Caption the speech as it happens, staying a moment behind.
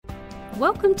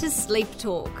Welcome to Sleep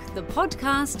Talk, the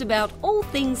podcast about all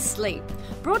things sleep,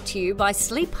 brought to you by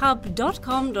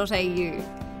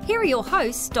sleephub.com.au. Here are your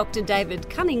hosts, Dr. David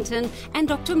Cunnington and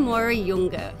Dr. Moira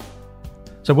Junger.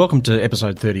 So welcome to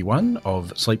episode 31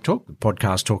 of Sleep Talk, the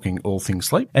podcast talking all things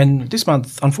sleep. And this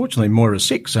month, unfortunately, Moira's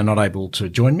sick, so not able to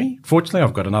join me. Fortunately,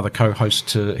 I've got another co-host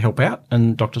to help out,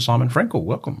 and Dr. Simon Frankel.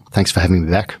 Welcome. Thanks for having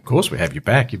me back. Of course, we have you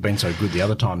back. You've been so good the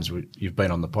other times you've been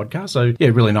on the podcast. So, yeah,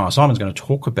 really nice. Simon's going to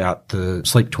talk about the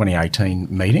Sleep 2018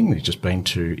 meeting that he's just been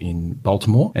to in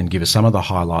Baltimore and give us some of the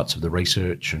highlights of the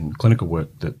research and clinical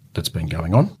work that's been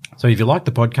going on. So if you like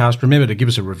the podcast, remember to give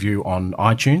us a review on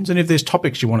iTunes. And if there's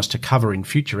topics you want us to cover in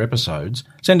future episodes,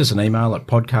 send us an email at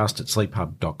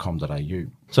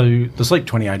podcast@sleephub.com.au. So the Sleep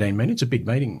 2018 meeting, it's a big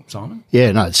meeting, Simon.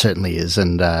 Yeah, no, it certainly is,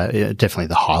 and definitely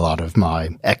the highlight of my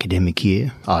academic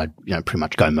year. I pretty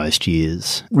much go most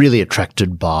years. Really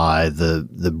attracted by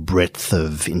the breadth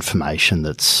of information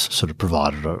that's sort of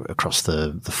provided across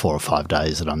the 4 or 5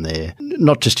 days that I'm there.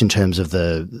 Not just in terms of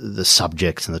the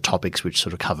subjects and the topics which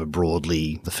sort of cover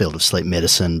broadly the field of sleep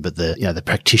medicine, but the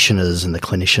practitioners and the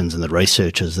clinicians and the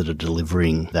researchers that are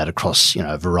delivering that across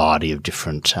a variety of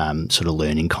different sort of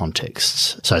learning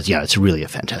contexts. So, it's really a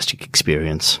fantastic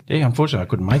experience. Yeah, unfortunately, I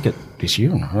couldn't make it this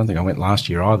year, and I don't think I went last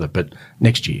year either, but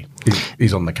next year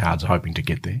is on the cards, hoping to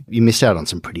get there. You missed out on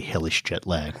some pretty hellish jet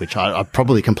lag, which I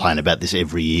probably complain about this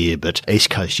every year, but East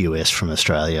Coast US from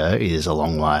Australia is a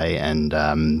long way, and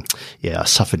I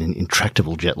suffered an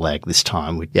intractable jet lag this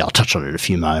time. I'll touch on it in a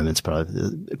few moments, but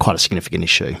quite a significant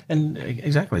issue. And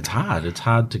exactly, it's hard. It's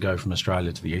hard to go from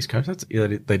Australia to the East Coast.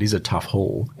 That is a tough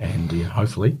haul, and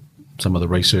hopefully some of the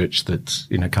research that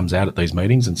comes out at these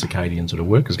meetings and circadian sort of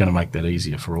work is going to make that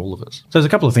easier for all of us. So there's a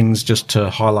couple of things just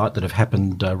to highlight that have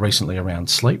happened recently around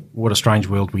sleep. What a strange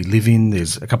world we live in.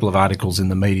 There's a couple of articles in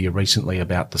the media recently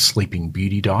about the sleeping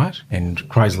beauty diet, and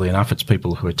crazily enough, it's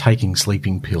people who are taking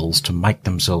sleeping pills to make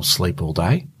themselves sleep all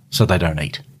day so they don't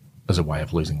eat as a way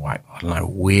of losing weight. I don't know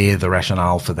where the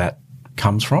rationale for that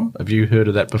comes from. Have you heard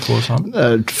of that before,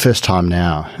 Simon? First time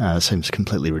now. Seems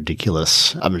completely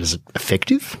ridiculous. I mean, is it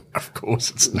effective? Of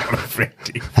course it's not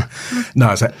effective.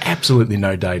 No, so absolutely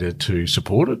no data to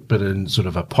support it, but in sort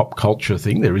of a pop culture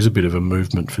thing, there is a bit of a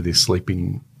movement for this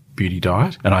sleeping beauty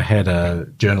diet. And I had a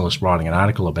journalist writing an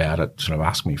article about it sort of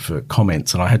ask me for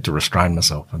comments, and I had to restrain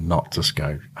myself and not just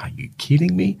go, are you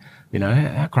kidding me?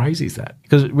 How crazy is that?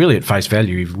 Because really at face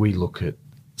value, if we look at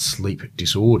sleep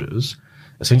disorders,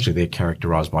 essentially they're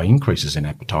characterised by increases in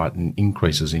appetite and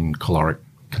increases in caloric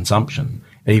consumption,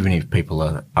 even if people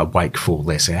are awake for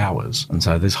less hours. And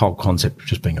so this whole concept of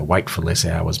just being awake for less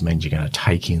hours means you're going to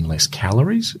take in less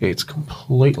calories. It's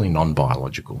completely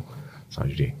non-biological. So,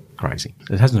 yeah, crazy.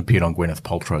 It hasn't appeared on Gwyneth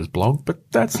Paltrow's blog,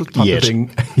 but that's the type of thing,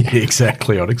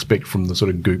 exactly, I'd expect from the sort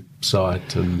of Goop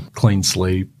site and Clean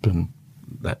Sleep and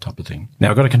that type of thing. Now,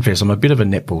 I've got to confess, I'm a bit of a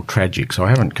netball tragic, so I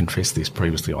haven't confessed this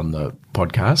previously on the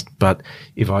podcast, but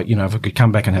if I could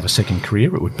come back and have a second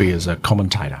career, it would be as a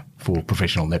commentator for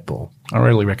professional netball. I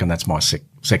really reckon that's my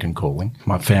second calling.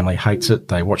 My family hates it.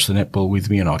 They watch the netball with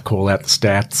me and I call out the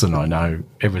stats and I know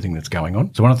everything that's going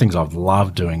on. So one of the things I've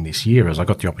loved doing this year is I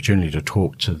got the opportunity to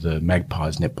talk to the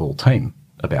Magpies netball team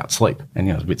about sleep.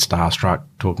 And, I was a bit starstruck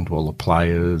talking to all the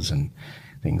players and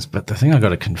things. But the thing I got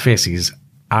to confess is,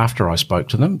 after I spoke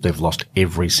to them, they've lost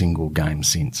every single game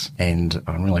since, and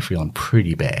I'm really feeling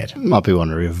pretty bad. Might be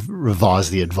wanting to revise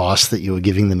the advice that you were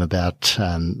giving them about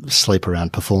sleep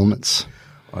around performance.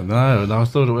 I know, and I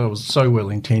thought it was so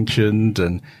well-intentioned,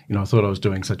 and I thought I was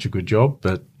doing such a good job,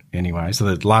 but anyway,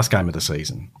 so the last game of the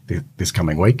season this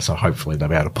coming week, so hopefully they'll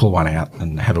be able to pull one out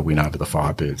and have a win over the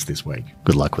Firebirds this week.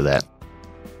 Good luck with that.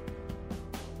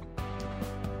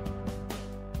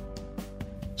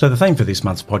 So the theme for this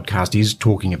month's podcast is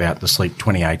talking about the Sleep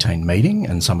 2018 meeting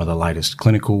and some of the latest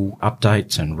clinical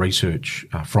updates and research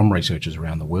from researchers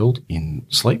around the world in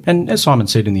sleep. And as Simon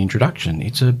said in the introduction,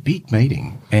 it's a big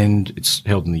meeting and it's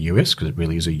held in the US because it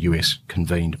really is a US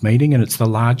convened meeting, and it's the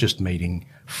largest meeting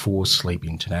for sleep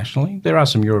internationally. There are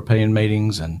some European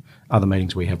meetings and other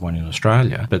meetings. We have one in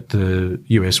Australia, but the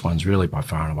US one's really by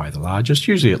far and away the largest,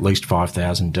 usually at least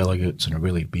 5,000 delegates and a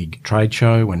really big trade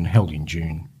show, and held in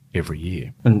June every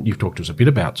year. And you've talked to us a bit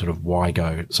about sort of why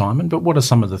go, Simon, but what are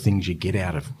some of the things you get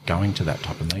out of going to that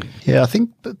type of meeting? Yeah, I think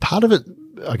part of it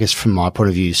I guess from my point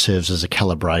of view, serves as a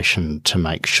calibration to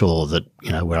make sure that,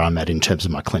 where I'm at in terms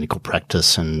of my clinical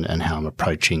practice and how I'm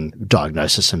approaching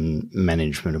diagnosis and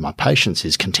management of my patients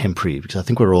is contemporary, because I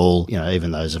think we're all,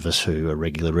 even those of us who are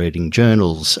regular reading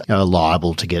journals, are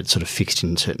liable to get sort of fixed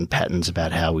in certain patterns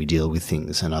about how we deal with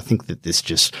things. And I think that this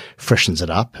just freshens it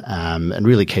up, and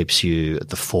really keeps you at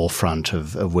the forefront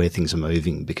of where things are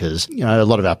moving, because, a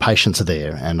lot of our patients are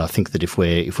there. And I think that if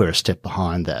we're a step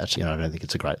behind that, I don't think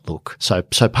it's a great look. So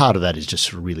part of that is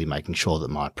just really making sure that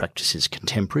my practice is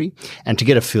contemporary and to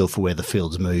get a feel for where the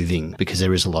field's moving, because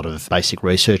there is a lot of basic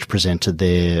research presented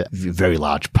there, very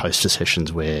large poster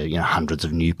sessions where, hundreds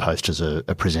of new posters are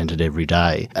presented every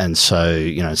day. And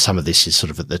so, some of this is sort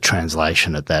of at the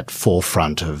translation at that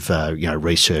forefront of,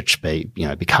 research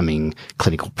becoming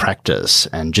clinical practice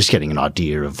and just getting an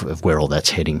idea of where all that's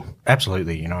heading.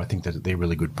 Absolutely. I think that they're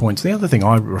really good points. The other thing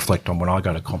I reflect on when I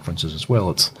go to conferences as well,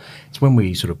 it's when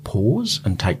we sort of pause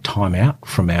and take time out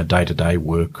from our day-to-day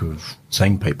work of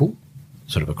seeing people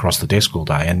sort of across the desk all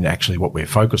day. And actually what we're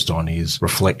focused on is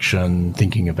reflection,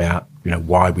 thinking about,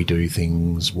 why we do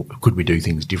things, could we do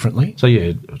things differently? So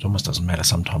yeah, it almost doesn't matter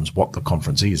sometimes what the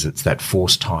conference is. It's that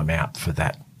forced time out for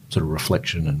that sort of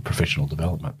reflection and professional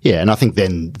development. Yeah, and I think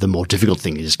then the more difficult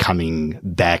thing is coming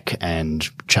back and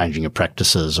changing your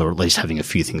practices, or at least having a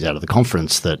few things out of the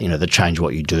conference that, that change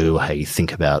what you do, how you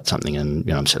think about something. And,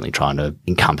 I'm certainly trying to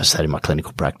encompass that in my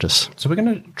clinical practice. So we're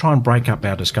going to try and break up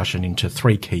our discussion into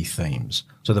 3 key themes.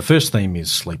 So the first theme is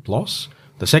sleep loss.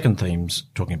 The second theme's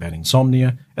talking about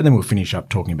insomnia, and then we'll finish up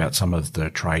talking about some of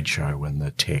the trade show and the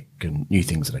tech and new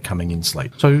things that are coming in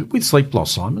sleep. So with sleep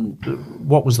loss, Simon,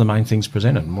 what was the main things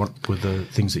presented, and what were the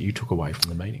things that you took away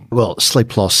from the meeting? Well,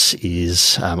 sleep loss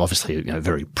is obviously a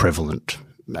very prevalent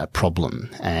problem,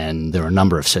 and there are a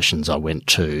number of sessions I went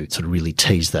to sort of really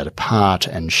tease that apart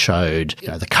and showed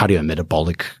the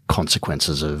cardiometabolic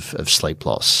consequences of sleep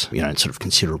loss in sort of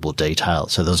considerable detail.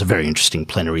 So there was a very interesting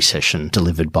plenary session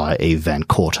delivered by Eve Van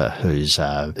Korter, who's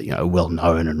a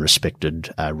well-known and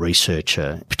respected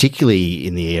researcher, particularly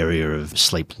in the area of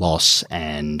sleep loss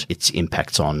and its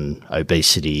impacts on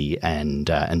obesity and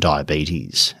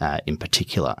diabetes in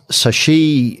particular. So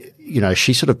she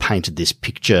sort of painted this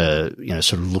picture,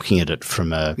 sort of looking at it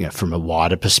from a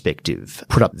wider perspective,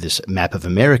 put up this map of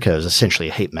America as essentially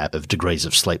a heat map of degrees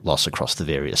of sleep loss across the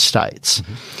various states.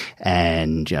 Mm-hmm.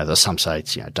 And, there's some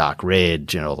states, dark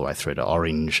red, all the way through to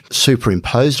orange.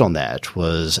 Superimposed on that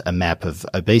was a map of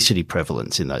obesity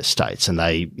prevalence in those states. And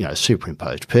they,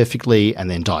 superimposed perfectly, and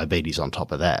then diabetes on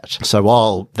top of that. So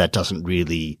while that doesn't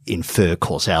really infer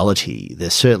causality,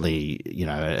 there's certainly,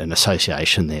 an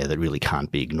association there that really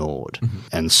can't be ignored. Mm-hmm.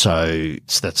 And so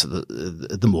that's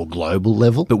the more global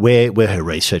level. But where her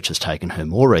research has taken her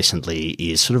more recently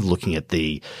is sort of looking at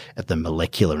the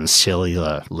molecular and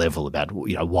cellular level about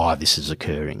why this is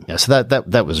occurring. So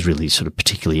that was really sort of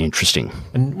particularly interesting.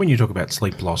 And when you talk about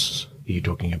sleep loss, are you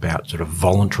talking about sort of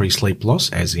voluntary sleep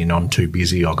loss, as in I'm too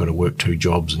busy, I've got to work 2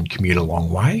 jobs and commute a long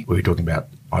way? Or are you talking about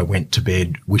I went to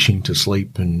bed wishing to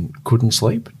sleep and couldn't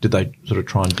sleep? Did they sort of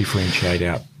try and differentiate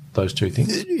out those 2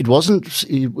 things? It wasn't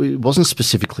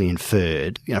specifically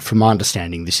inferred. From my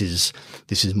understanding, this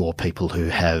is more people who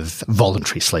have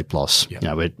voluntary sleep loss.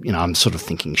 Yep. I'm sort of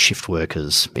thinking shift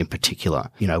workers in particular.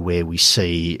 Where we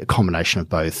see a combination of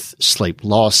both sleep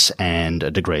loss and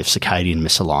a degree of circadian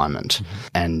misalignment. Mm-hmm.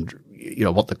 And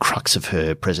what the crux of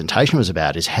her presentation was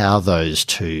about is how those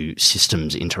 2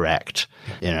 systems interact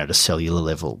at a cellular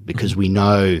level, because we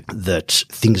know that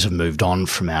things have moved on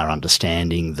from our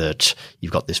understanding that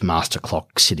you've got this master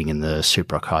clock sitting in the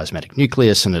suprachiasmatic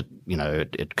nucleus, and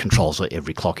it controls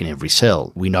every clock in every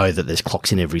cell. We know that there's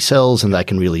clocks in every cells, and they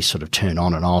can really sort of turn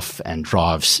on and off and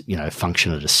drive,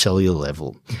 function at a cellular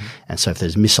level. Mm-hmm. And so if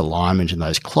there's misalignment in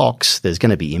those clocks, there's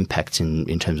going to be impacts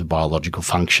in terms of biological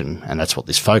function. And that's what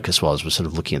this focus was sort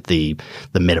of looking at the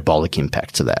metabolic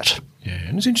impacts of that. Yeah,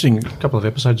 and it's interesting, a couple of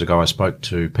episodes ago I spoke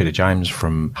to Peter James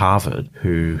from Harvard,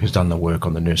 who has done the work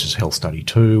on the Nurses' Health Study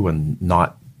 2 and night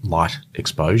light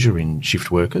exposure in shift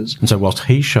workers. And so whilst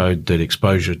he showed that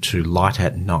exposure to light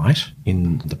at night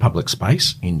in the public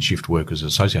space in shift workers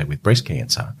associated with breast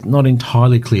cancer, not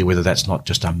entirely clear whether that's not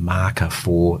just a marker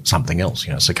for something else,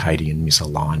 circadian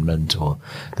misalignment, or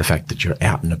the fact that you're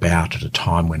out and about at a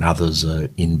time when others are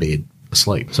in bed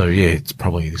asleep. So yeah, it's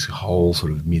probably this whole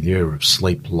sort of milieu of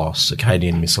sleep loss,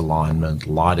 circadian misalignment,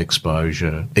 light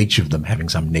exposure, each of them having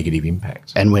some negative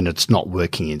impacts. And when it's not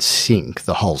working in sync,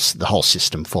 the whole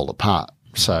system fall apart.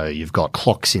 So you've got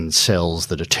clocks in cells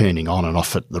that are turning on and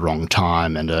off at the wrong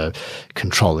time and are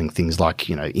controlling things like,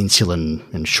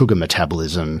 insulin and sugar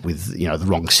metabolism with, the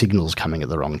wrong signals coming at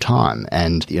the wrong time.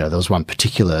 And, there was one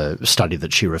particular study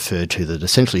that she referred to that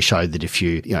essentially showed that if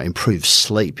you, improve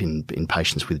sleep in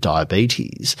patients with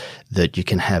diabetes, that you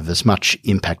can have as much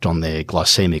impact on their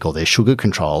glycemic or their sugar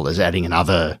control as adding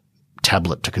another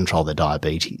tablet to control their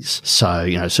diabetes. So,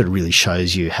 it sort of really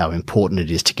shows you how important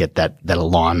it is to get that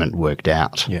alignment worked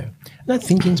out. Yeah. That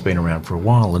thinking's been around for a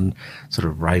while and sort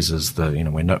of raises the,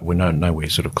 we're nowhere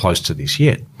sort of close to this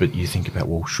yet, but you think about,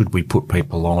 well, should we put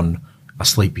people on a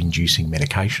sleep-inducing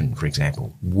medication, for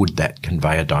example? Would that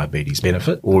convey a diabetes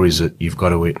benefit? Or is it you've got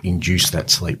to induce that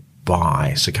sleep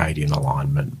by circadian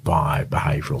alignment, by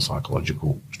behavioural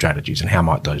psychological strategies? And how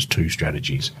might those two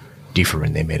strategies differ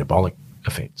in their metabolic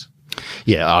effects?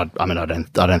 Yeah, I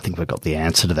don't think we've got the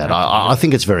answer to that. I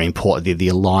think it's very important. The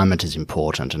alignment is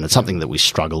important, and it's something that we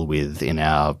struggle with in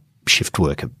our shift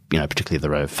work, particularly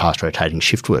the fast rotating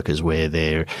shift workers, where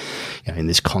they're in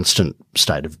this constant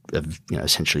state of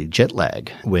essentially jet lag.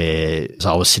 Where as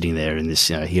I was sitting there in this,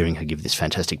 hearing her give this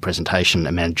fantastic presentation,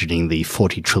 imagining the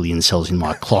 40 trillion cells in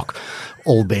my clock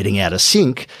all beating out of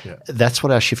sync. Yeah. That's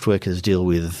what our shift workers deal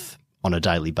with on a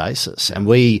daily basis. And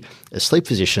we, as sleep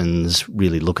physicians,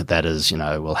 really look at that as,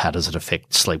 how does it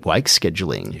affect sleep-wake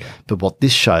scheduling? Yeah. But what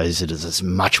this shows it is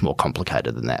much more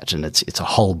complicated than that. And it's a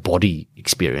whole body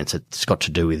experience. It's got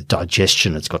to do with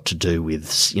digestion. It's got to do with,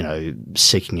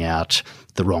 seeking out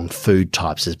the wrong food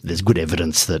types. There's good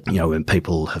evidence that, when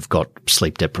people have got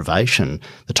sleep deprivation,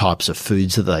 the types of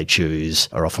foods that they choose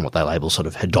are often what they label sort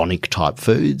of hedonic type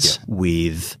foods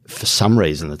with, for some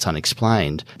reason that's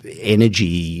unexplained,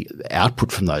 energy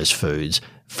output from those foods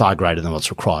far greater than what's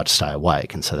required to stay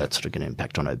awake. And so that's sort of going to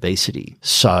impact on obesity.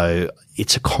 So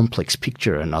it's a complex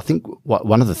picture. And I think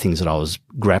one of the things that I was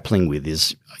grappling with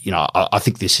is, I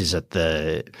think this is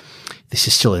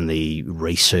still in the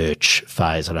research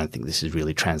phase. I don't think this is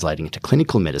really translating into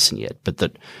clinical medicine yet, but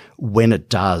that when it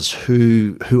does,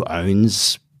 who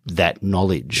owns that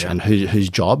knowledge and whose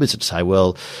job is it to say,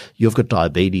 well, you've got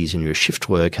diabetes and you're a shift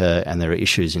worker and there are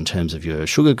issues in terms of your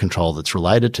sugar control that's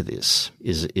related to this.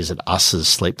 Is it us as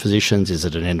sleep physicians? Is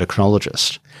it an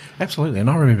endocrinologist? Absolutely. And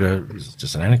I remember,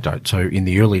 just an anecdote, so in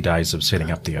the early days of setting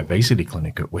up the obesity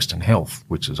clinic at Western Health,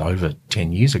 which was over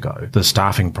 10 years ago, the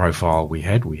staffing profile we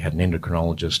had an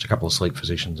endocrinologist, a couple of sleep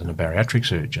physicians and a bariatric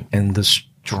surgeon. And the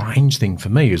strange thing for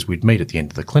me is we'd meet at the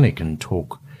end of the clinic and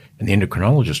talk, and the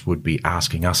endocrinologist would be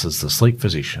asking us as the sleep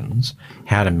physicians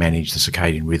how to manage the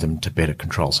circadian rhythm to better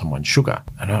control someone's sugar.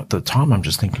 And at the time, I'm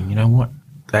just thinking, you know what?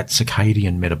 That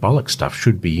circadian metabolic stuff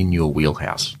should be in your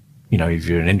wheelhouse. If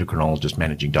you're an endocrinologist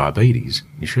managing diabetes,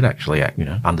 you should actually,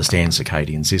 understand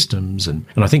circadian systems. And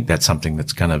I think that's something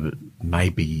that's going to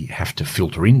maybe have to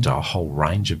filter into a whole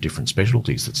range of different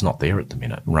specialties that's not there at the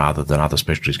minute, rather than other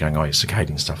specialties going, oh, yeah,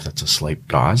 circadian stuff, that's asleep,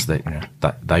 guys. They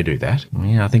do that.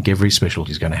 I think every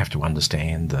specialty is going to have to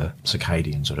understand the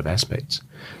circadian sort of aspects.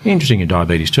 Interesting in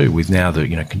diabetes too, with now the,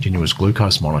 continuous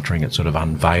glucose monitoring, it's sort of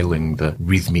unveiling the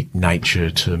rhythmic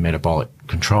nature to metabolic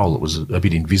control. It was a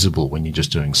bit invisible when you're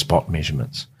just doing spot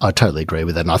measurements. I totally agree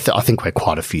with that. And I think we're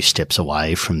quite a few steps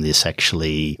away from this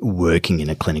actually working in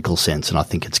a clinical sense. And I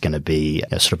think it's going to be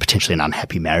sort of potentially an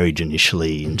unhappy marriage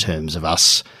initially in terms of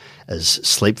us as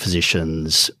sleep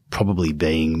physicians probably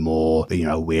being more,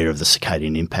 aware of the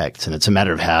circadian impacts. And it's a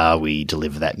matter of how we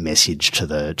deliver that message to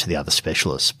the other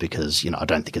specialists, because, I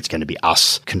don't think it's going to be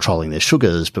us controlling their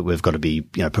sugars, but we've got to be,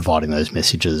 providing those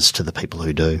messages to the people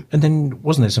who do. And then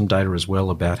wasn't there some data as well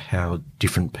about how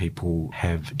different people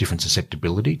have different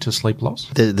susceptibility to sleep loss?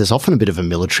 There's often a bit of a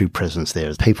military presence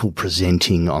there. People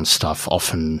presenting on stuff,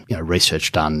 often,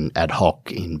 research done ad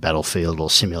hoc in battlefield or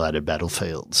simulated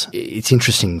battlefields. It's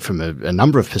interesting from a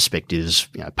number of perspectives,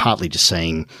 partly just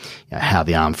seeing how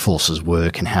the armed forces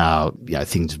work and how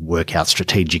things work out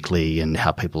strategically and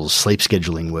how people's sleep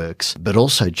scheduling works, but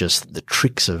also just the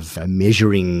tricks of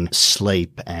measuring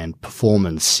sleep and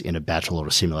performance in a battle or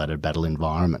a simulated battle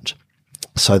environment.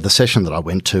 So the session that I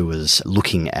went to was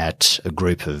looking at a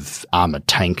group of armoured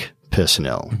tank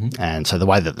personnel. Mm-hmm. And so the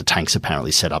way that the tank's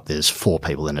apparently set up, there's 4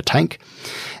 people in a tank,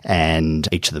 and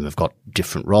each of them have got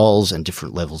different roles and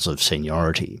different levels of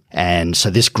seniority. And so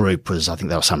this group was, I think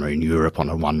they were somewhere in Europe on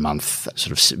a 1-month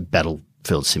sort of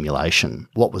battlefield simulation.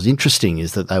 What was interesting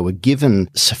is that they were given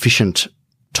sufficient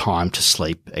time to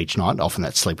sleep each night. Often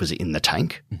that sleep was in the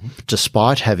tank. Mm-hmm.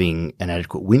 Despite having an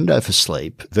adequate window for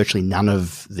sleep, virtually none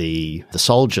of the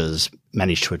soldiers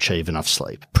managed to achieve enough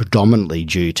sleep, predominantly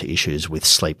due to issues with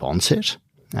sleep onset,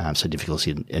 so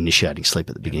difficulty in initiating sleep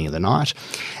at the beginning of the night.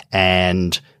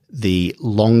 And the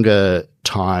longer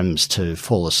times to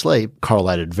fall asleep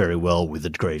correlated very well with the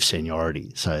degree of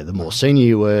seniority. So the more senior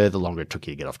you were, the longer it took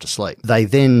you to get off to sleep. They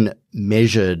then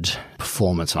measured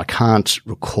performance, and I can't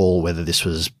recall whether this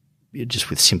was just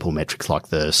with simple metrics like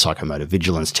the psychomotor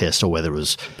vigilance test or whether it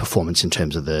was performance in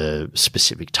terms of the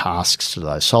specific tasks to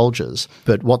those soldiers.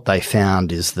 But what they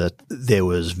found is that there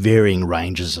was varying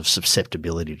ranges of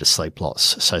susceptibility to sleep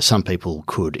loss. So some people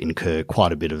could incur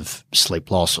quite a bit of sleep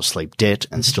loss or sleep debt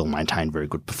and still maintain very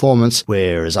good performance,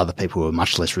 whereas other people were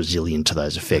much less resilient to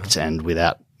those effects, and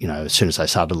without as soon as they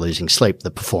started losing sleep, the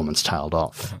performance tailed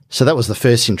off. So that was the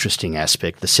first interesting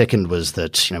aspect. The second was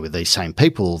that, with these same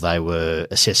people, they were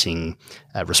assessing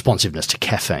responsiveness to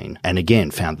caffeine, and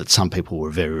again found that some people were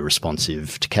very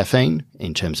responsive to caffeine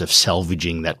in terms of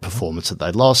salvaging that performance that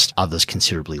they'd lost, others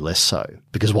considerably less so.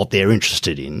 Because what they're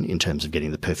interested in terms of getting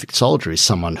the perfect soldier, is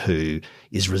someone who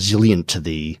is resilient to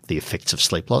the effects of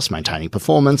sleep loss, maintaining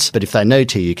performance. But if they need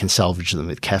to, you can salvage them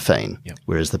with caffeine. Yep.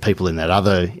 Whereas the people in that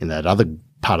other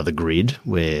part of the grid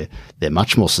where they're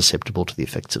much more susceptible to the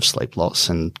effects of sleep loss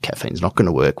and caffeine's not going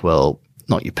to work, well,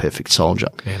 not your perfect soldier.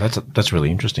 Yeah, that's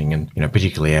really interesting. And,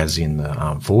 particularly as in the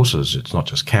armed forces, it's not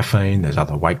just caffeine, there's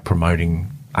other weight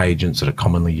promoting agents that are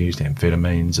commonly used,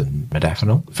 amphetamines and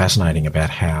modafinil. Fascinating about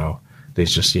how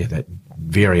there's just, that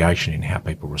variation in how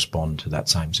people respond to that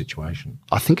same situation.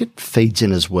 I think it feeds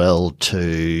in as well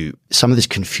to some of this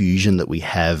confusion that we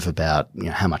have about,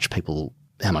 how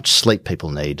much sleep people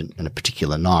need in a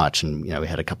particular night. And, we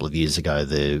had a couple of years ago,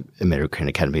 the American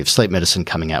Academy of Sleep Medicine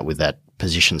coming out with that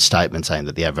position statement saying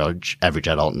that the average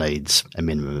adult needs a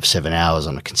minimum of 7 hours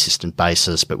on a consistent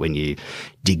basis. But when you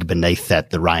dig beneath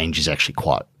that, the range is actually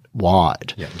quite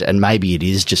wide. Yeah. And maybe it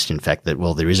is just in fact that,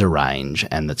 there is a range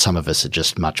and that some of us are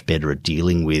just much better at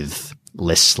dealing with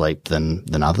less sleep than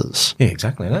others. Yeah,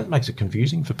 exactly. And that makes it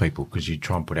confusing for people because you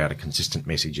try and put out a consistent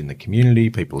message in the community.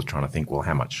 People are trying to think,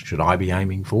 how much should I be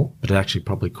aiming for? But it actually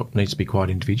probably needs to be quite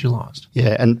individualised.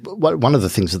 Yeah, and one of the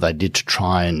things that they did to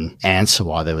try and answer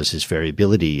why there was this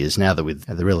variability is now that with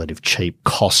the relative cheap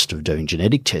cost of doing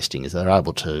genetic testing is they're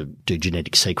able to do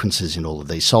genetic sequences in all of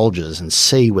these soldiers and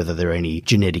see whether there are any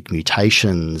genetic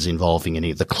mutations involving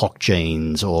any of the clock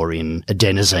genes or in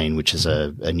adenosine, which is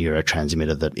a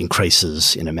neurotransmitter that increases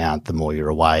in amount the more you're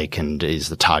awake and is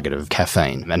the target of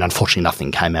caffeine. And unfortunately,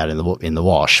 nothing came out in the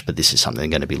wash, but this is something they're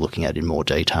going to be looking at in more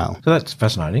detail. So that's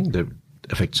fascinating, the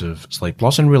effects of sleep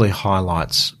loss, and really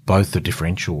highlights both the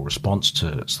differential response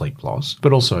to sleep loss,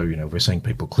 but also, we're seeing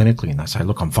people clinically and they say,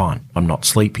 look, I'm fine. I'm not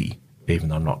sleepy, even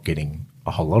though I'm not getting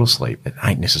a whole lot of sleep. It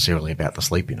ain't necessarily about the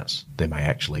sleepiness. There may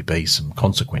actually be some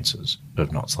consequences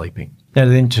of not sleeping. Now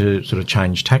then, to sort of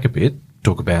change tack a bit,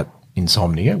 talk about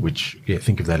insomnia, which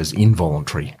think of that as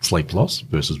involuntary sleep loss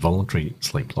versus voluntary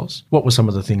sleep loss. What were some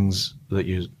of the things that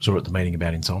you saw at the meeting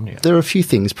about insomnia? There are a few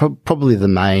things. Probably the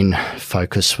main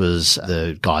focus was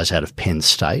the guys out of Penn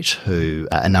State who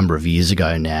a number of years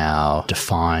ago now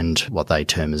defined what they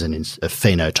term as a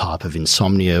phenotype of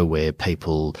insomnia, where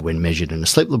people, when measured in a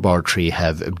sleep laboratory,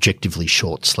 have objectively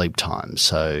short sleep times.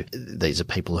 So these are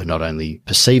people who not only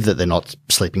perceive that they're not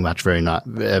sleeping very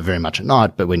much at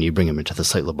night, but when you bring them into the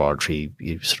sleep laboratory,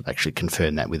 you sort of actually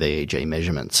confirm that with EEG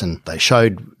measurements. And they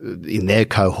showed in their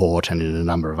cohort and in a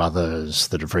number of others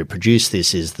that have reproduced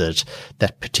this is that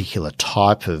particular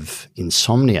type of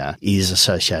insomnia is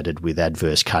associated with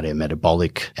adverse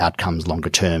cardiometabolic outcomes longer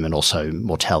term and also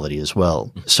mortality as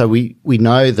well. So we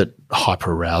know that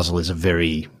hyperarousal is a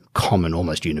very common,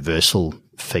 almost universal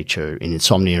feature in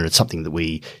insomnia. It's something that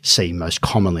we see most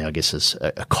commonly, I guess, as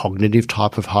a cognitive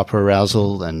type of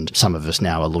hyperarousal. And some of us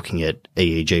now are looking at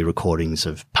EEG recordings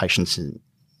of patients in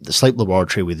the sleep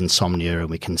laboratory with insomnia, and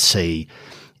we can see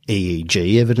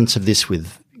EEG evidence of this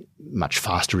with much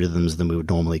faster rhythms than we would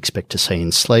normally expect to see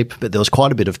in sleep. But there was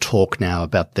quite a bit of talk now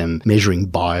about them measuring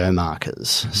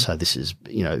biomarkers. Mm-hmm. So this is,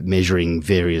 measuring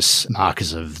various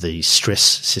markers of the stress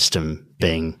system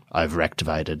being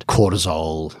overactivated: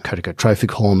 cortisol,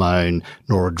 corticotrophic hormone,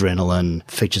 noradrenaline,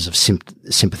 features of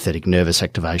sympathetic nervous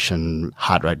activation,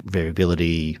 heart rate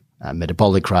variability,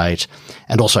 metabolic rate,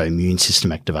 and also immune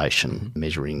system activation,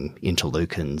 measuring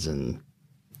interleukins and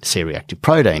C-reactive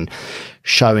protein,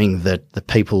 showing that the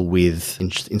people with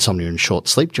insomnia and short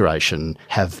sleep duration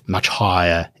have much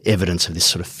higher evidence of this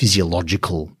sort of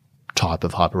physiological type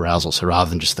of hyperarousal. So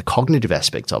rather than just the cognitive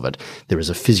aspects of it, there is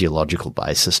a physiological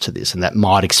basis to this, and that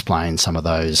might explain some of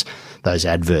those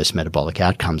adverse metabolic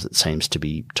outcomes that seems to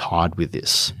be tied with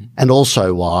this. Mm-hmm. And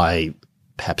also why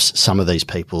perhaps some of these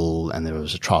people, and there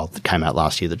was a trial that came out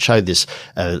last year that showed this,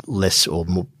 less or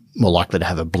more likely to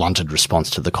have a blunted response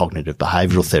to the cognitive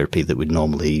behavioural therapy that would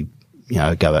normally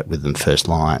go out with them first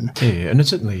line. Yeah, and it's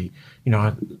certainly,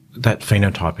 that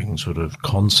phenotyping sort of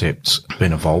concept's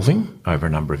been evolving over a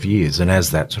number of years. And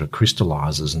as that sort of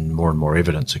crystallises and more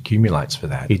evidence accumulates for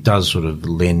that, it does sort of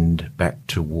lend back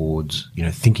towards,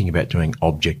 thinking about doing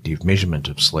objective measurement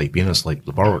of sleep in a sleep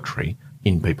laboratory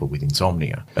in people with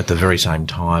insomnia. At the very same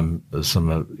time, some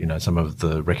of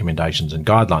the recommendations and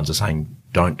guidelines are saying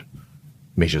don't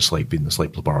measure sleep in the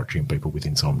sleep laboratory in people with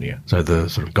insomnia. So the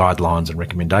sort of guidelines and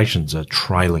recommendations are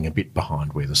trailing a bit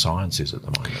behind where the science is at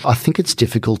the moment. I think it's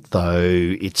difficult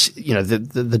though. It's,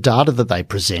 the data that they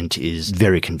present is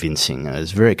very convincing and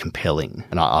it's very compelling.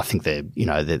 And I think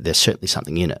there's certainly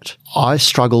something in it. I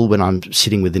struggle when I'm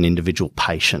sitting with an individual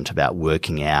patient about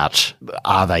working out,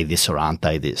 are they this or aren't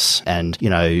they this? And,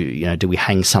 do we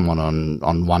hang someone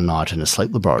on one night in a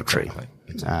sleep laboratory? Exactly.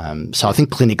 So I think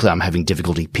clinically I'm having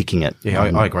difficulty picking it. Yeah,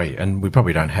 I agree. And we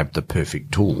probably don't have the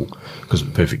perfect tool, because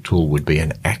the perfect tool would be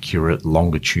an accurate,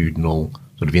 longitudinal,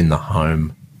 sort of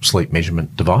in-the-home sleep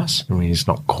measurement device. I mean, it's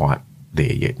not quite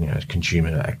there yet. Consumer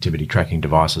activity tracking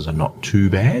devices are not too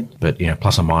bad, but,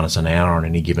 plus or minus an hour on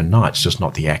any given night, it's just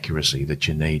not the accuracy that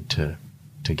you need to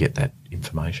get that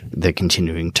information. They're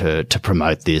continuing to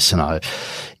promote this, and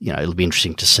it'll be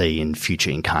interesting to see in future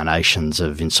incarnations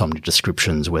of insomnia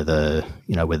descriptions whether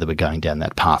we're going down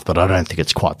that path. But I don't think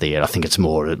it's quite there yet. I think it's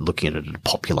more looking at it at a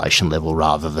population level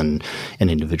rather than an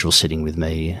individual sitting with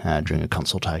me during a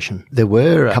consultation. There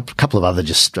were a couple of other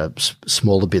just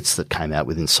smaller bits that came out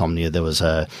with insomnia. There was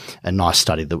a nice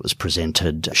study that was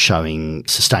presented showing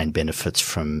sustained benefits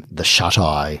from the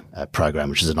Shut-Eye program,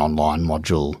 which is an online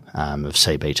module of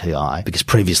CBTI, because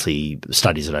previously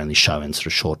studies had only shown sort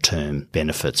of short-term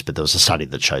benefits, but there was a study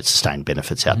that showed sustained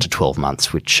benefits out to 12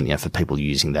 months, which, for people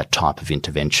using that type of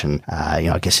intervention,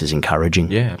 I guess is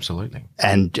encouraging. Yeah, absolutely.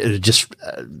 And just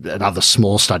another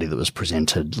small study that was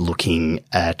presented looking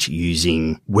at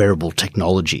using wearable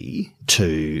technology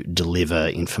to deliver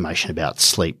information about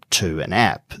sleep to an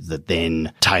app that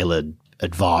then tailored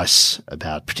advice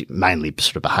about mainly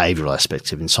sort of behavioural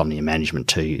aspects of insomnia management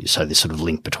to you. So this sort of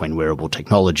link between wearable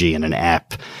technology and an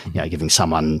app, giving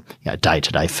someone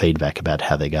day-to-day feedback about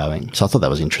how they're going. So I thought that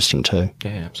was interesting too.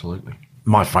 Yeah, absolutely.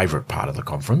 My favourite part of the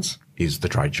conference is the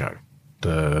trade show,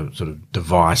 the sort of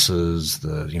devices,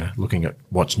 looking at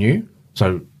what's new.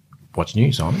 So what's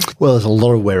new, Simon? Well, there's a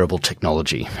lot of wearable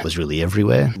technology. It was really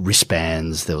everywhere.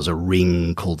 Wristbands. There was a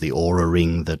ring called the Aura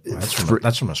Ring. That's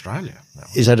from Australia.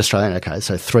 Is that Australian? Okay.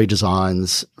 So 3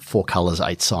 designs, 4 colours,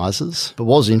 8 sizes. But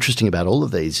what was interesting about all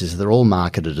of these is they're all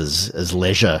marketed as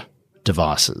leisure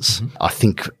devices. Mm-hmm. I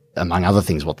think, among other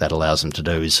things, what that allows them to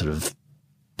do is sort of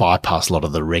bypass a lot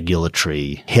of the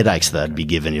regulatory headaches they'd be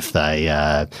given if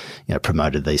they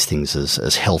promoted these things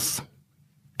as health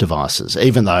devices,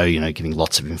 even though, giving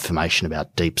lots of information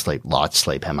about deep sleep, light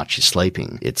sleep, how much you're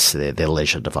sleeping, they're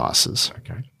leisure devices.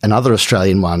 Okay. Another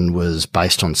Australian one was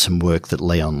based on some work that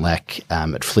Leon Lack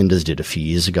at Flinders did a few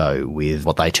years ago with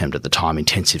what they termed at the time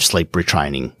intensive sleep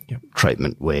retraining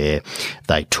treatment, where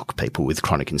they took people with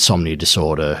chronic insomnia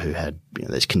disorder who had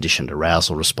these conditioned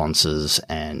arousal responses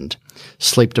and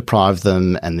sleep deprived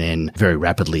them, and then very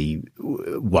rapidly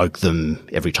woke them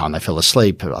every time they fell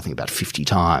asleep, I think about 50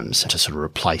 times, to sort of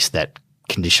replace that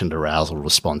conditioned arousal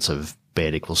response of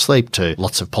bed equals sleep to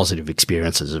lots of positive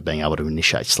experiences of being able to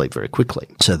initiate sleep very quickly.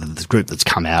 So the group that's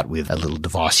come out with a little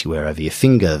device you wear over your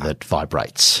finger that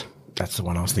vibrates. That's the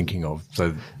one I was thinking of.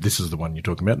 So this is the one you're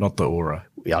talking about, not the Aura.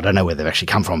 Yeah, I don't know where they've actually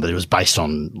come from, but it was based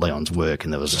on Leon's work,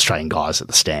 and there was Australian guys at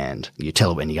the stand. You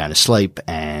tell it when you're going to sleep,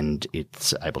 and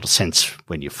it's able to sense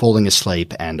when you're falling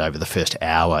asleep, and over the first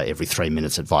hour, every 3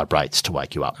 minutes, it vibrates to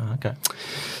wake you up. Oh, okay.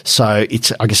 So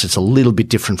I guess it's a little bit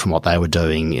different from what they were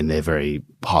doing in their very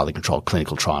highly controlled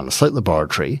clinical trial in a sleep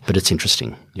laboratory, but it's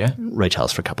interesting. Yeah.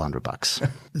 Retails for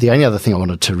 $200. The only other thing I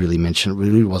wanted to really mention,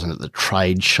 really wasn't at the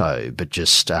trade show, but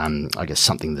just, I guess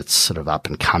something that's sort of up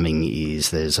and coming is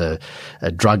there's a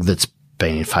drug that's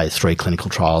been in phase 3 clinical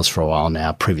trials for a while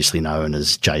now, previously known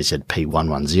as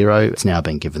JZP110. It's now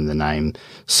been given the name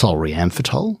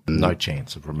solriamfetol. No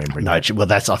chance of remembering.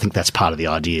 Well, I think that's part of the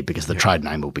idea, because the trade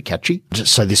name will be catchy.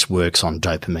 So this works on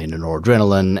dopamine and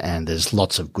noradrenaline, and there's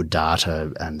lots of good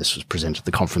data, and this was presented at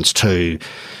the conference too,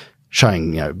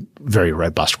 showing, very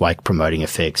robust wake promoting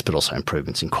effects, but also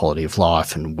improvements in quality of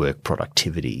life and work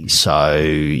productivity. So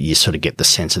you sort of get the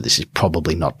sense that this is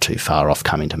probably not too far off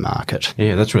coming to market.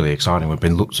 Yeah, that's really exciting. We've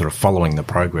been sort of following the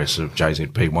progress of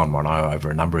JZP110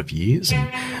 over a number of years, and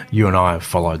you and I have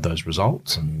followed those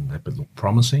results, and they've been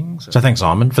promising. So thanks,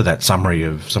 Simon, for that summary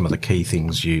of some of the key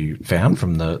things you found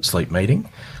from the sleep meeting.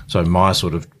 So my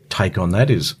sort of take on that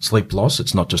is sleep loss.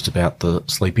 It's not just about the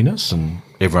sleepiness, and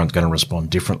everyone's going to respond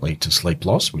differently to sleep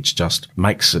loss, which just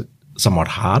makes it somewhat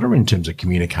harder in terms of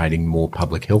communicating more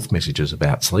public health messages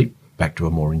about sleep, back to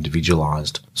a more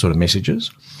individualised sort of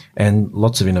messages, and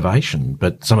lots of innovation.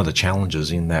 But some of the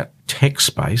challenges in that tech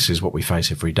space is what we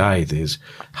face every day. There's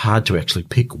hard to actually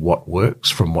pick what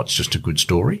works from what's just a good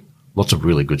story. Lots of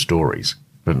really good stories,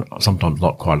 but sometimes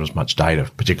not quite as much data,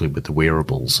 particularly with the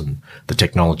wearables, and the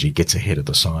technology gets ahead of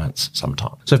the science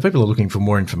sometimes. So if people are looking for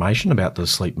more information about the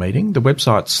sleep meeting, the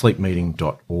website's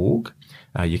sleepmeeting.org.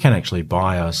 You can actually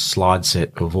buy a slide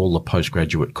set of all the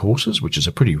postgraduate courses, which is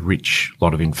a pretty rich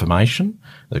lot of information.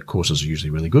 The courses are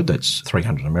usually really good. That's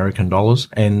 $300 American.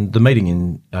 And the meeting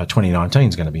in 2019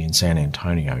 is going to be in San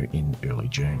Antonio in early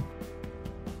June.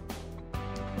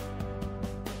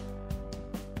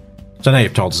 So now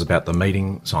you've told us about the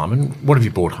meeting, Simon. What have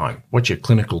you brought home? What's your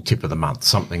clinical tip of the month?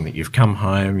 Something that you've come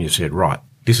home, you said, right,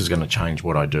 this is going to change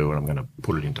what I do and I'm going to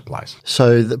put it into place.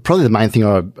 So probably the main thing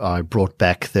I brought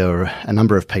back, there were a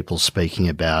number of people speaking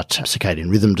about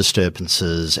circadian rhythm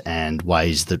disturbances and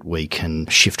ways that we can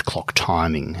shift clock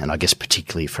timing. And I guess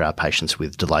particularly for our patients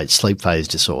with delayed sleep phase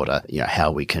disorder,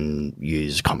 how we can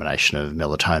use a combination of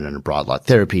melatonin and bright light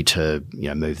therapy to,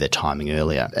 move their timing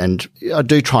earlier. And I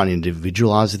do try and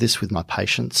individualize this with my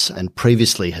patients, and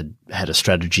previously had a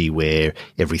strategy where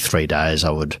every 3 days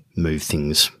I would move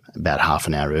things about half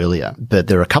an hour earlier. But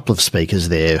there are a couple of speakers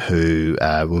there who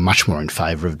were much more in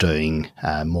favour of doing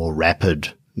more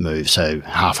rapid moves, so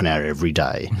half an hour every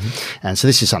day. Mm-hmm. And so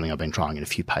this is something I've been trying in a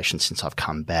few patients since I've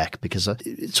come back, because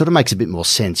it sort of makes a bit more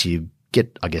sense. You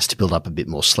get, I guess, to build up a bit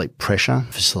more sleep pressure,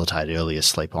 facilitate earlier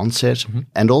sleep onset, mm-hmm.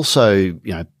 and also,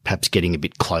 perhaps getting a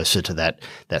bit closer to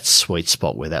that sweet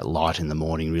spot where that light in the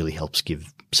morning really helps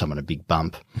give someone a big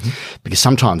bump. Mm-hmm. Because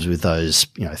sometimes with those,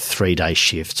 3-day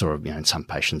shifts, or, in some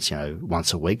patients,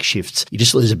 once a week shifts, you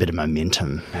just lose a bit of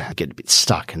momentum, get a bit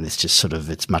stuck, and it's just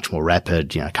it's much more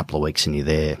rapid, a couple of weeks and you're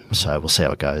there. Mm-hmm. So we'll see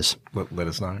how it goes. Let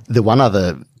us know. The one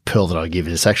other pearl that I give,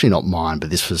 it's actually not mine, but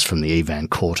this was from the Evan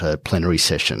Courter plenary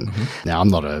session. Mm-hmm. Now, I'm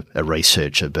not a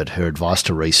researcher, but her advice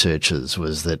to researchers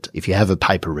was that if you have a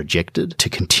paper rejected, to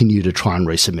continue to try and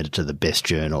resubmit it to the best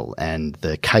journal. And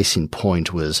the case in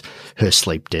point was her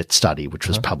sleep debt study, which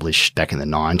was published back in the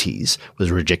 90s, was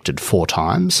rejected 4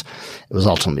 times. It was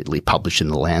ultimately published in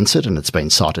The Lancet, and it's been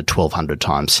cited 1,200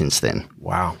 times since then.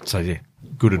 Wow. So, yeah.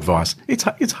 Good advice.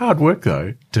 It's hard work,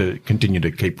 though, to continue to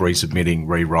keep resubmitting,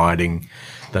 rewriting,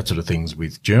 that sort of things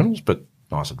with journals, but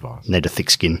nice advice. Need a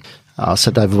thick skin. So,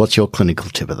 David, what's your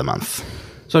clinical tip of the month?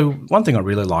 So one thing I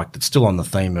really liked that's still on the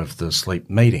theme of the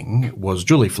sleep meeting was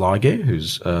Julie Flygare,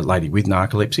 who's a lady with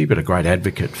narcolepsy, but a great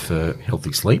advocate for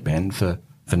healthy sleep and for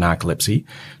narcolepsy.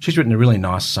 She's written a really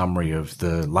nice summary of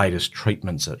the latest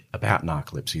treatments about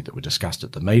narcolepsy that were discussed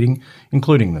at the meeting,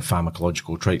 including the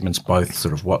pharmacological treatments, both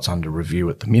sort of what's under review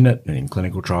at the minute and in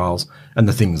clinical trials, and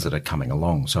the things that are coming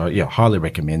along. So, yeah, highly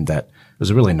recommend that. There's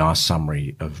a really nice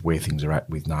summary of where things are at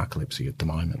with narcolepsy at the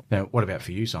moment. Now, what about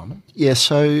for you, Simon? Yeah,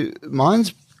 so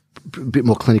mine's a bit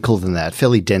more clinical than that.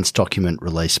 Fairly dense document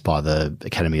released by the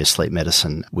Academy of Sleep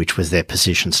Medicine, which was their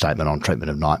position statement on treatment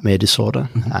of nightmare disorder,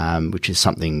 mm-hmm. Which is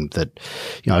something that,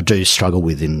 I do struggle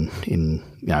with in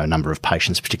a number of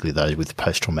patients, particularly those with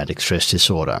post-traumatic stress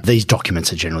disorder. These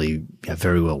documents are generally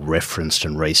very well referenced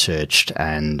and researched,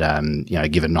 and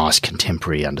give a nice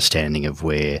contemporary understanding of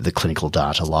where the clinical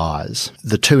data lies.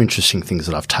 The 2 interesting things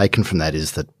that I've taken from that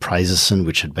is that prazosin,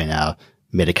 which had been our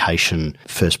medication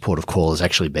first port of call, has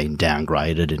actually been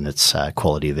downgraded in its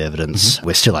quality of evidence. Mm-hmm.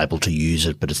 We're still able to use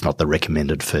it, but it's not the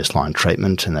recommended first-line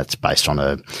treatment, and that's based on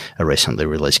a recently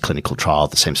released clinical trial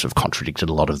that seems to have contradicted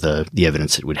a lot of the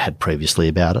evidence that we'd had previously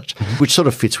about it, mm-hmm. which sort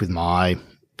of fits with my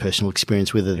personal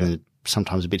experience with it, and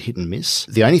sometimes a bit hit and miss.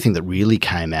 The only thing that really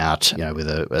came out, with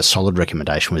a solid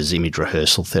recommendation was image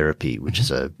rehearsal therapy, which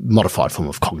is a modified form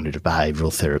of cognitive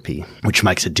behavioural therapy, which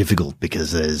makes it difficult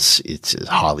because it's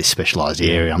a highly specialised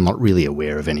area. I'm not really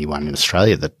aware of anyone in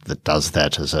Australia that does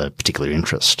that as a particular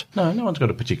interest. No one's got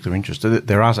a particular interest.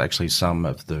 There are actually some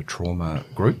of the trauma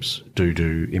groups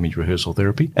do image rehearsal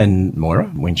therapy. And Moira,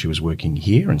 when she was working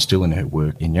here and still in her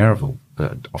work in Yarraville,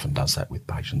 often does that with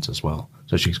patients as well.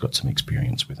 So she's got some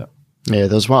experience with it. Yeah,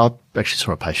 there was one. I actually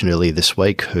saw a patient earlier this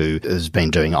week who has been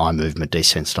doing eye movement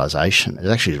desensitisation. It's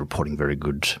actually reporting very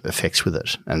good effects with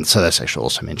it. And so that's actually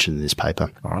also mentioned in this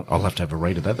paper. All right, I'll have to have a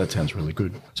read of that. That sounds really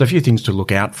good. So a few things to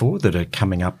look out for that are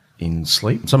coming up in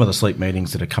sleep. Some of the sleep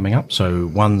meetings that are coming up. So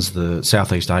one's the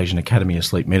Southeast Asian Academy of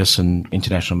Sleep Medicine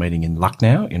International Meeting in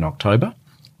Lucknow in October.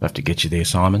 We'll have to get you there,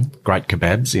 Simon. Great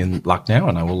kebabs in Lucknow.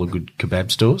 I know all the good kebab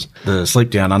stores. The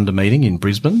Sleep Down Under meeting in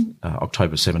Brisbane,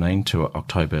 October 17 to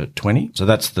October 20. So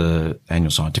that's the annual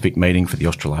scientific meeting for the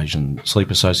Australasian Sleep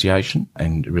Association,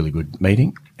 and a really good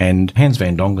meeting. And Hans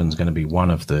van Dongen's going to be one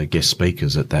of the guest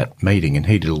speakers at that meeting, and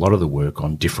he did a lot of the work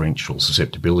on differential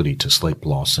susceptibility to sleep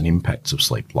loss and impacts of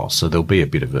sleep loss. So there'll be a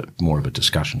bit of more of a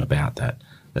discussion about that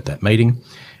at that meeting.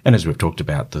 And as we've talked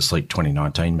about, the Sleep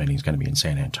 2019 meeting is going to be in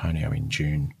San Antonio in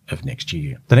June of next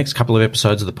year. The next couple of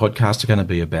episodes of the podcast are going to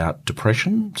be about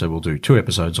depression. So we'll do 2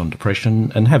 episodes on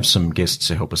depression and have some guests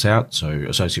to help us out. So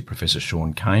Associate Professor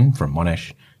Sean Kane from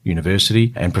Monash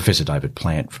University and Professor David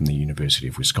Plant from the University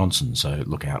of Wisconsin. So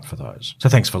look out for those. So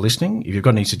thanks for listening. If you've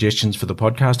got any suggestions for the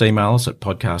podcast, email us at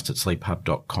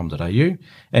podcast@sleephub.com.au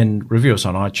and review us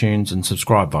on iTunes and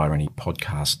subscribe via any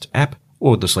podcast app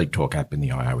or the Sleep Talk app in the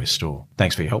iOS store.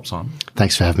 Thanks for your help, Simon.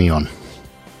 Thanks for having me on.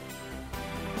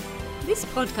 This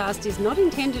podcast is not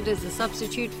intended as a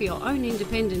substitute for your own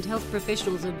independent health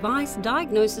professional's advice,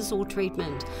 diagnosis or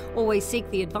treatment. Always seek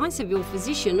the advice of your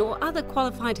physician or other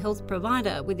qualified health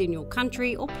provider within your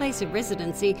country or place of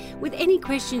residency with any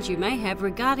questions you may have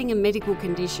regarding a medical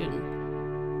condition.